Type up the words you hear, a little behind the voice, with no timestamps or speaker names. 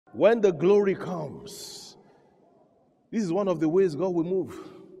When the glory comes, this is one of the ways God will move.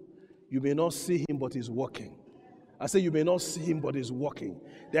 You may not see him, but he's working. I say you may not see him, but he's working.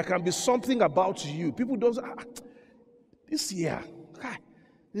 There can be something about you. People don't say, this year,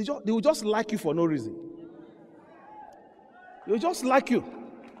 they will just like you for no reason. They will just like you.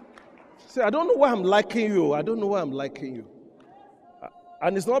 Say, I don't know why I'm liking you. I don't know why I'm liking you.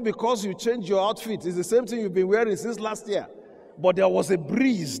 And it's not because you changed your outfit. It's the same thing you've been wearing since last year. But there was a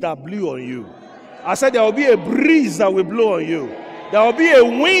breeze that blew on you. I said there will be a breeze that will blow on you. There will be a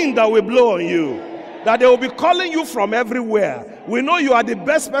wind that will blow on you. That they will be calling you from everywhere. We know you are the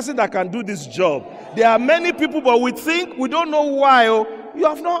best person that can do this job. There are many people, but we don't know why. You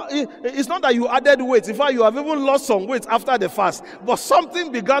have not. It's not that you added weight. In fact, you have even lost some weight after the fast. But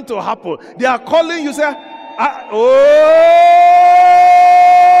something began to happen. They are calling you. Say,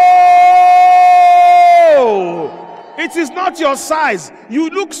 it is not your size. You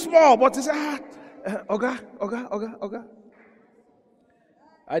look small, but it's Oga.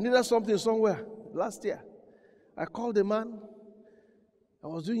 I needed something somewhere last year. I called the man. I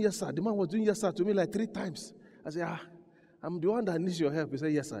was doing yes, sir. The man was doing yes, sir to me like 3 times. I said, I'm the one that needs your help. He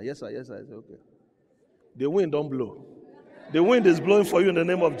said, yes, sir, yes, sir, yes, sir. I said, okay. The wind don't blow. The wind is blowing for you in the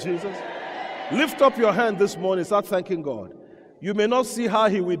name of Jesus. Lift up your hand this morning. Start thanking God. You may not see how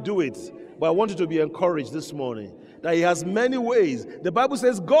he will do it, but I want you to be encouraged this morning that he has many ways. The Bible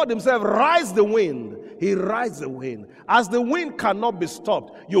says God himself rides the wind. He rides the wind. As the wind cannot be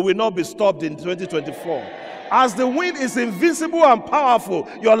stopped, you will not be stopped in 2024. As the wind is invincible and powerful,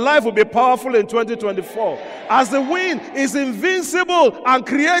 your life will be powerful in 2024. As the wind is invincible and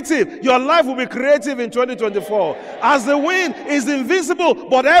creative, your life will be creative in 2024. As the wind is invincible,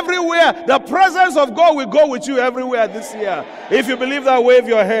 but everywhere, the presence of God will go with you everywhere this year. If you believe that, wave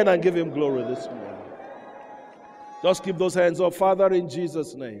your hand and give him glory this morning. Just keep those hands up. Father, in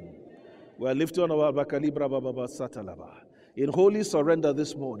Jesus' name, we are lifting on our Bakalibra Baba Satalaba. In holy surrender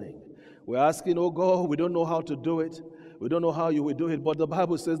this morning, we're asking, oh God, we don't know how to do it. We don't know how you will do it, but the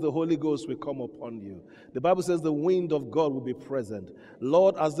Bible says the Holy Ghost will come upon you. The Bible says the wind of God will be present.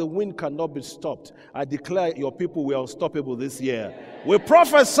 Lord, as the wind cannot be stopped, I declare your people will be unstoppable this year. We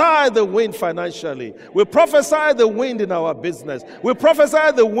prophesy the wind financially. We prophesy the wind in our business. We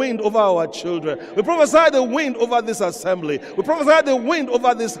prophesy the wind over our children. We prophesy the wind over this assembly. We prophesy the wind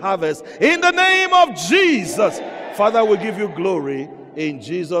over this harvest. In the name of Jesus, Father, we give you glory. In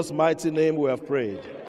Jesus' mighty name we have prayed.